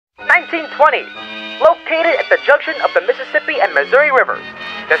1920. Located at the junction of the Mississippi and Missouri rivers,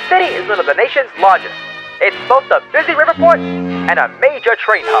 the city is one of the nation's largest. It's both a busy riverport and a major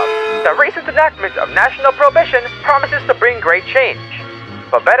train hub. The recent enactment of national prohibition promises to bring great change,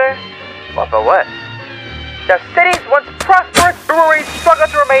 for better or for worse. The city's once prosperous breweries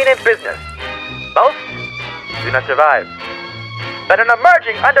struggle to remain in business. Most do not survive. But an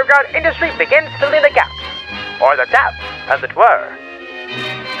emerging underground industry begins filling the gaps, or the tap, as it were.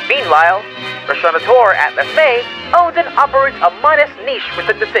 Meanwhile, restaurateur Atlas May owns and operates a modest niche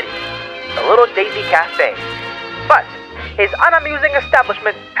within the city, the Little Daisy Cafe. But his unamusing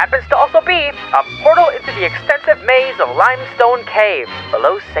establishment happens to also be a portal into the extensive maze of limestone caves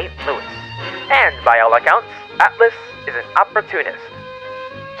below St. Louis. And by all accounts, Atlas is an opportunist.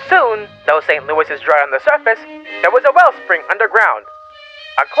 Soon, though St. Louis is dry on the surface, there was a wellspring underground.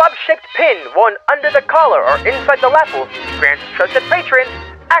 A club-shaped pin worn under the collar or inside the lapel grants trusted patrons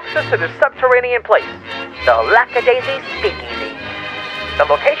access to this subterranean place, the Lackadaisy Speakeasy. The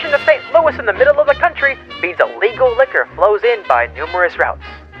location of St. Louis in the middle of the country means illegal liquor flows in by numerous routes.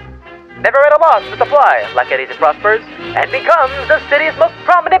 Never at a loss for supply, Lackadaisy prospers and becomes the city's most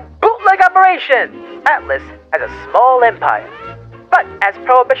prominent bootleg operation. Atlas has a small empire. But as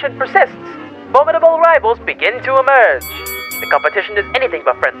prohibition persists, formidable rivals begin to emerge. The competition is anything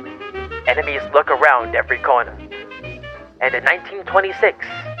but friendly. Enemies lurk around every corner. And in 1926,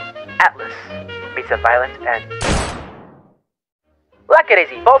 Atlas meets a violent end.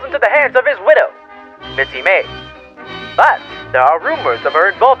 Lackadaisy falls into the hands of his widow, Mitzi May. But there are rumors of her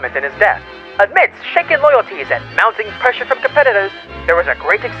involvement in his death. Amidst shaken loyalties and mounting pressure from competitors, there was a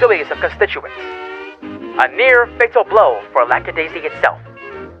great exodus of constituents. A near-fatal blow for Lackadaisy itself.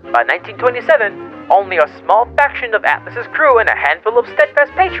 By 1927, only a small faction of Atlas's crew and a handful of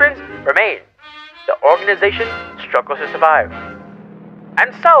steadfast patrons remain. The organization struggles to survive.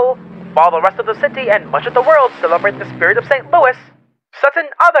 And so, while the rest of the city and much of the world celebrate the spirit of St. Louis, certain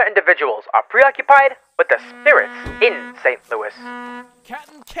other individuals are preoccupied with the spirits in St. Louis.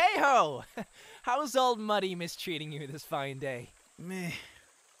 Captain Kehoe! How's old Muddy mistreating you this fine day? Meh.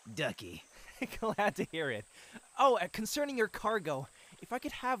 Ducky. Glad to hear it. Oh, concerning your cargo, if I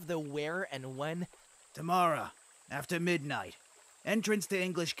could have the where and when... Tomorrow, after midnight. Entrance to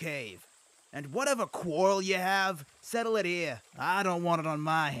English Cave. And whatever quarrel you have, settle it here. I don't want it on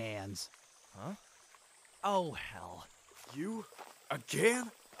my hands. Huh? Oh, hell. You?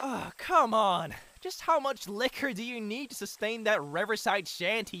 Again? Oh, come on. Just how much liquor do you need to sustain that riverside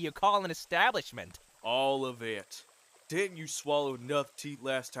shanty you call an establishment? All of it. Didn't you swallow enough teeth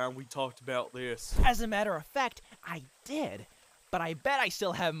last time we talked about this? As a matter of fact, I did. But I bet I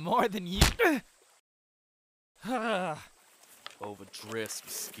still have more than you. Overdressed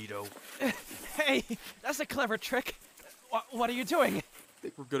mosquito. Hey, that's a clever trick. What are you doing? I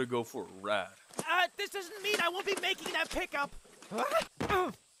think we're gonna go for a ride. This doesn't mean I won't be making that pickup.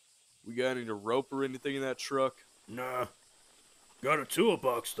 We got any rope or anything in that truck? Nah. Got a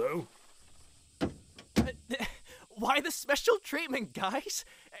toolbox, though. Why the special treatment, guys?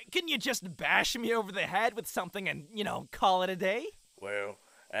 Can you just bash me over the head with something and, call it a day? Well,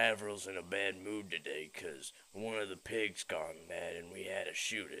 Avril's in a bad mood today, 'cause one of the pigs gone mad and we had to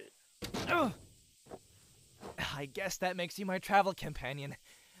shoot it. Ugh. I guess that makes you my travel companion.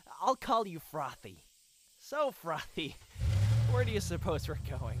 I'll call you Frothy. So, Frothy, where do you suppose we're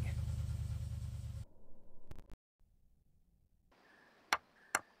going?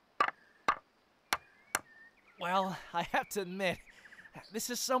 Well, I have to admit,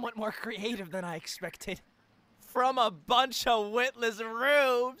 this is somewhat more creative than I expected. From a bunch of witless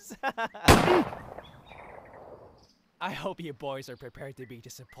rubes! I hope you boys are prepared to be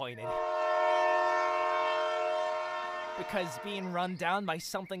disappointed. Because being run down by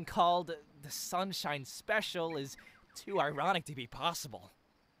something called the Sunshine Special is too ironic to be possible.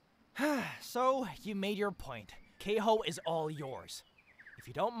 So, you made your point. Kehoe is all yours. If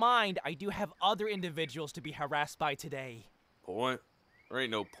you don't mind, I do have other individuals to be harassed by today. Point? There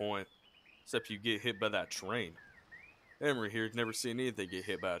ain't no point. Except you get hit by that train. Emery here's never seen anything get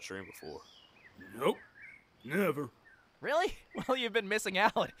hit by a train before. Nope. Never. Really? Well, you've been missing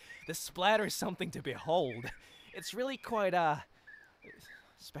out. The splatter is something to behold. It's really quite,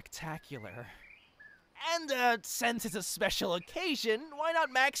 spectacular. And, since it's a special occasion, why not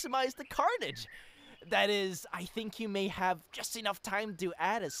maximize the carnage? That is, I think you may have just enough time to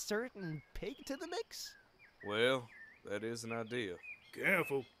add a certain pig to the mix? Well, that is an idea.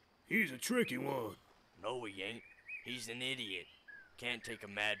 Careful. He's a tricky one. No, he ain't. He's an idiot. Can't take a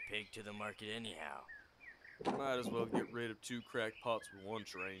mad pig to the market anyhow. Might as well get rid of 2 crackpots with 1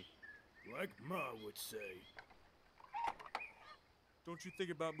 train. Like Ma would say. Don't you think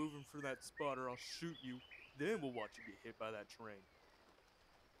about moving for that spot or I'll shoot you. Then we'll watch you get hit by that train.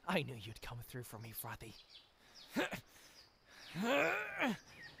 I knew you'd come through for me, Frothy.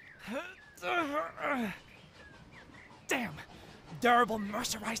 Damn! Durable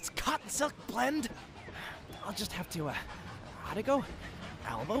mercerized cotton silk blend! I'll just have to, how'd it go?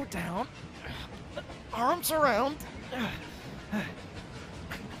 Elbow down, arms around.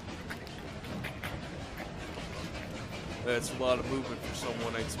 That's a lot of movement for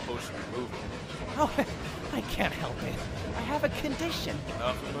someone ain't supposed to be moving. Oh, I can't help it. I have a condition.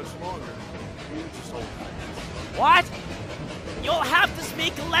 Not for much longer. You just hold it. What? You'll have to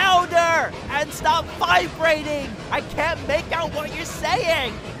speak louder and stop vibrating. I can't make out what you're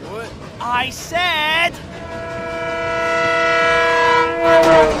saying. What? I said...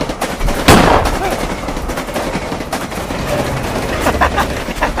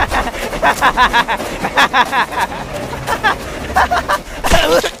 Ha ha ha ha!